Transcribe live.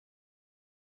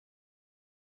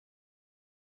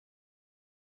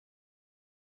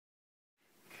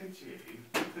could you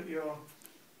put your,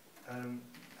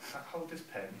 hold this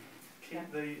pen, keep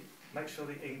make sure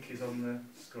the ink is on the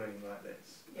screen like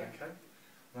this, okay?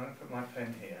 I'm going to put my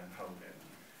pen here and hold it.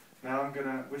 Now I'm going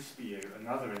to whisper you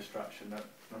another instruction that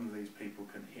none of these people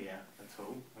can hear at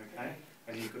all, okay?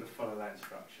 And you've got to follow that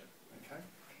instruction, okay?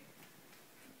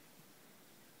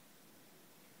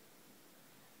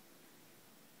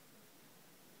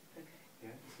 Yeah,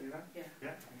 you see that? Yeah. Yeah,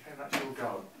 okay, that's your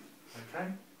goal, okay?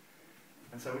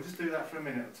 And so we'll just do that for a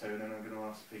minute or two, and then I'm going to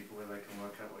ask people whether they can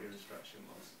work out what your instruction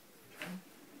was, okay?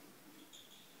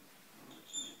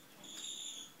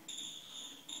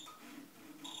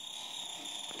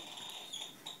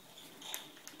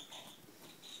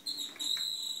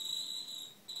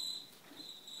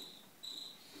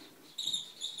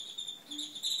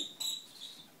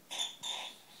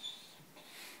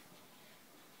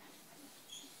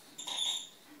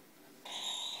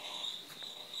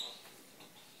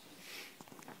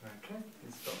 Okay,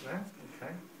 you stop there.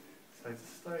 Okay, so to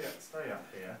stay up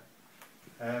here.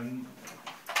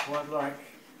 What I'd like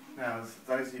now is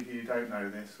those of you who don't know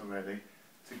this already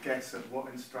to guess at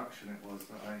what instruction it was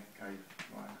that I gave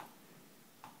Ryan.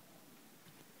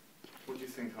 What do you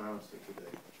think I asked it to do?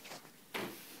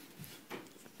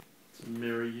 To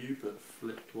mirror you, but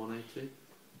flipped 180.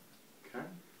 Okay,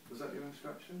 was that your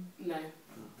instruction? No. Oh,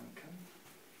 okay.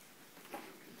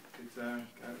 Good go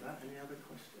at that. Any other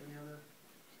question? Any other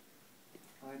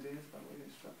ideas about what your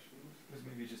instruction was? It was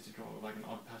maybe just to draw like an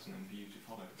odd pattern and for you to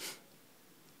follow.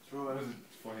 Draw It wasn't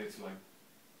for her to like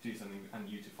do something and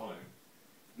you to follow.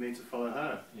 Me to follow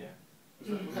her? Yeah.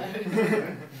 Was that okay.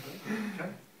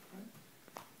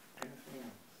 Anything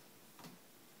else?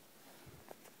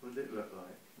 What did it look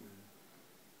like? A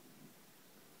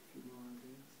few more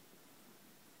ideas?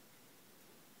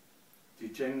 Do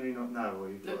you genuinely not know, or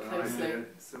you've got an idea?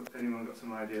 Anyone got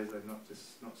some ideas they've not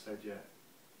said yet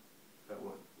about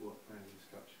what the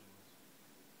instruction was?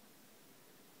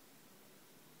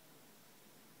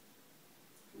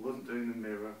 It wasn't doing the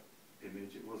mirror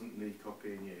image. It wasn't me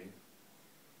copying you.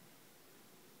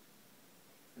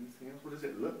 Anything else? What does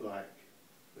it look like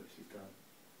that she's done?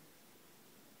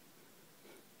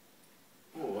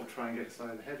 Or try and get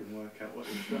inside the head and work out what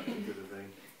the instruction could have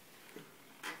been.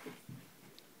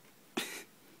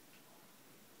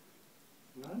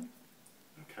 No?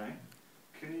 Okay.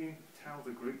 Can you tell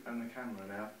the group and the camera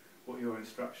now what your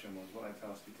instruction was, what I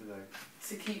asked you to do?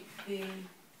 To keep the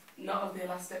knot of the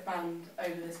elastic band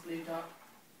over this blue dot.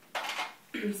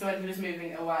 So when he was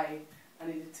moving it away, I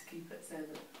needed to keep it so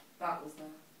that that was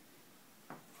there.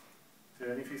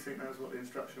 Do any of you think that was what the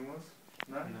instruction was?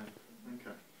 No? No.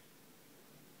 Okay.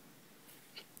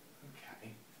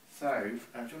 Okay. So, do you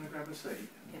want to grab a seat?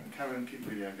 Yeah. Karen, keep the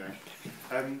video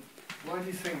going. Why do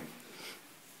you think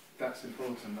that's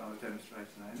important that I was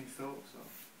demonstrating that? Any thoughts or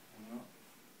not?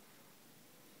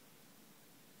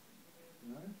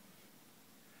 No?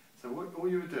 So what all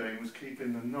you were doing was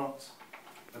keeping the knot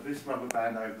of this rubber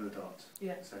band over the dot,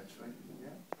 essentially. Yeah.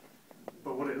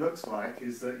 But what it looks like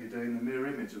is that you're doing the mirror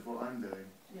image of what I'm doing.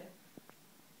 Yeah.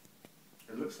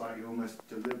 It looks like you're almost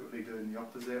deliberately doing the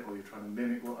opposite, or you're trying to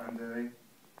mimic what I'm doing.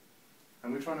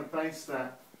 And we're trying to base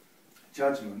that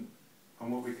judgment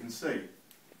on what we can see,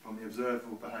 on the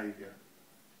observable behaviour.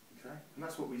 Okay? And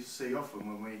that's what we see often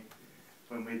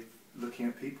when we're looking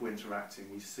at people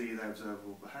interacting. We see their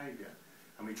observable behaviour,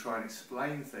 and we try and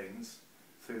explain things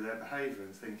through their behaviour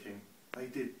and thinking, they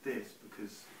did this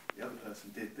because the other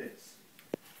person did this.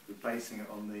 We're basing it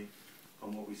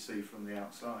on what we see from the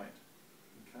outside.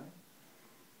 Okay?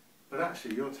 But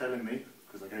actually, you're telling me,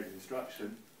 because I gave you the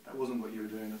instruction, that wasn't what you were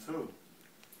doing at all.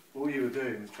 All you were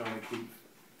doing was trying to keep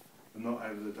the knot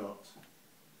over the dot.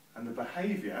 And the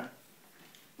behaviour,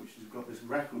 which you've got this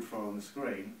record for on the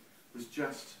screen, was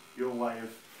just your way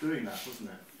of doing that,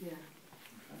 wasn't it? Yeah.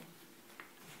 Okay.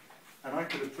 And I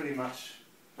could have pretty much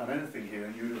done anything here,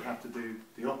 and you would have to do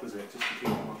the opposite just to keep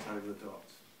the knot over the dot.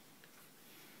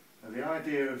 Now, the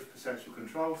idea of perceptual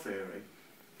control theory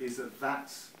is that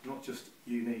that's not just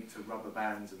unique to rubber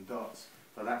bands and dots,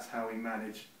 but that's how we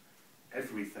manage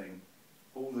everything.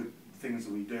 All the things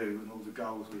that we do and all the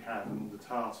goals we have and all the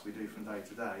tasks we do from day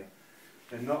to day,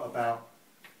 they're not about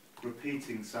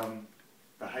repeating some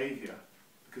behaviour,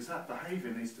 because that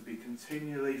behaviour needs to be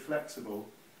continually flexible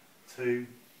to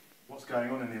what's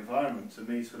going on in the environment, to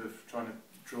me sort of trying to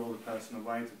draw the person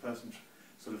away, to the person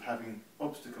sort of having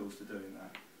obstacles to doing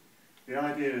that. The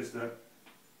idea is that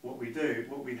what we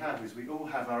have is we all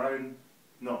have our own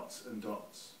knots and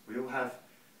dots. We all have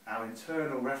our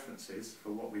internal references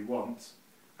for what we want,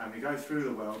 and we go through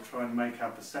the world trying to make our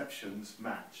perceptions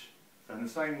match. So in the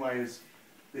same way as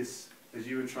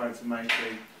you were trying to make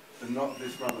the knot of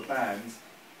this rubber band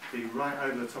be right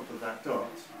over the top of that dot,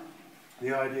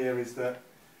 the idea is that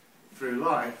through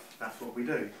life, that's what we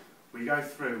do. We go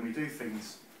through and we do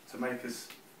things to make us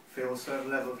feel a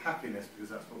certain level of happiness because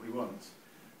that's what we want.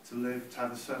 To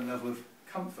have a certain level of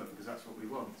comfort because that's what we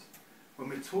want. When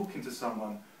we're talking to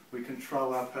someone, we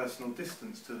control our personal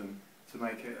distance to them to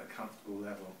make it a comfortable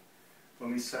level.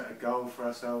 When we set a goal for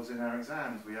ourselves in our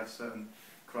exams, we have certain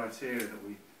criteria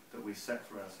that we set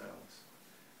for ourselves.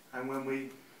 And when we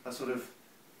are sort of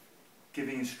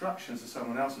giving instructions to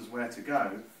someone else as where to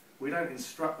go, we don't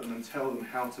instruct them and tell them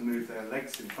how to move their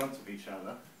legs in front of each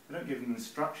other. We don't give them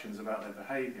instructions about their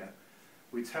behaviour.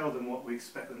 We tell them what we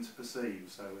expect them to perceive.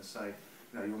 So we'll say,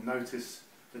 you know, you'll notice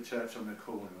the church on the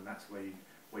corner, and that's where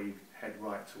you head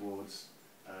right towards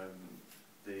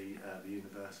the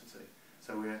university.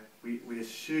 So we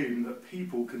assume that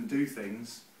people can do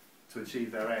things to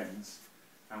achieve their ends,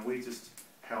 and we just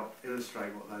help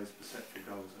illustrate what those perceptual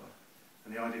goals are.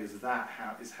 And the idea is that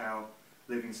is how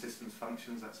living systems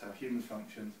functions, that's how humans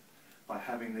function, by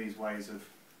having these ways of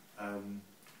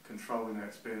controlling their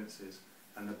experiences.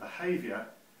 And the behaviour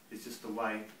is just a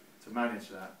way to manage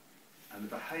that. And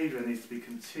the behaviour needs to be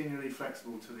continually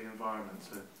flexible to the environment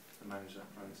to manage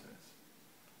that process.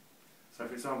 So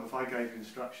for example, if I gave you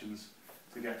instructions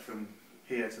to get from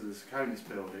here to the Seconis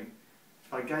building,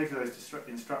 if I gave you those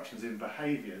instructions in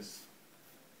behaviours,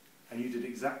 and you did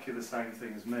exactly the same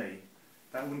thing as me,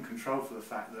 that wouldn't control for the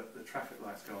fact that the traffic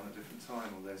lights go on at a different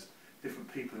time, or there's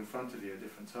different people in front of you at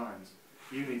different times.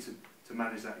 You need to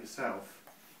manage that yourself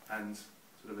and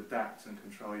sort of adapt and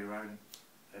control your own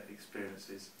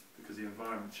experiences, because the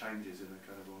environment changes in a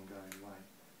kind of ongoing way.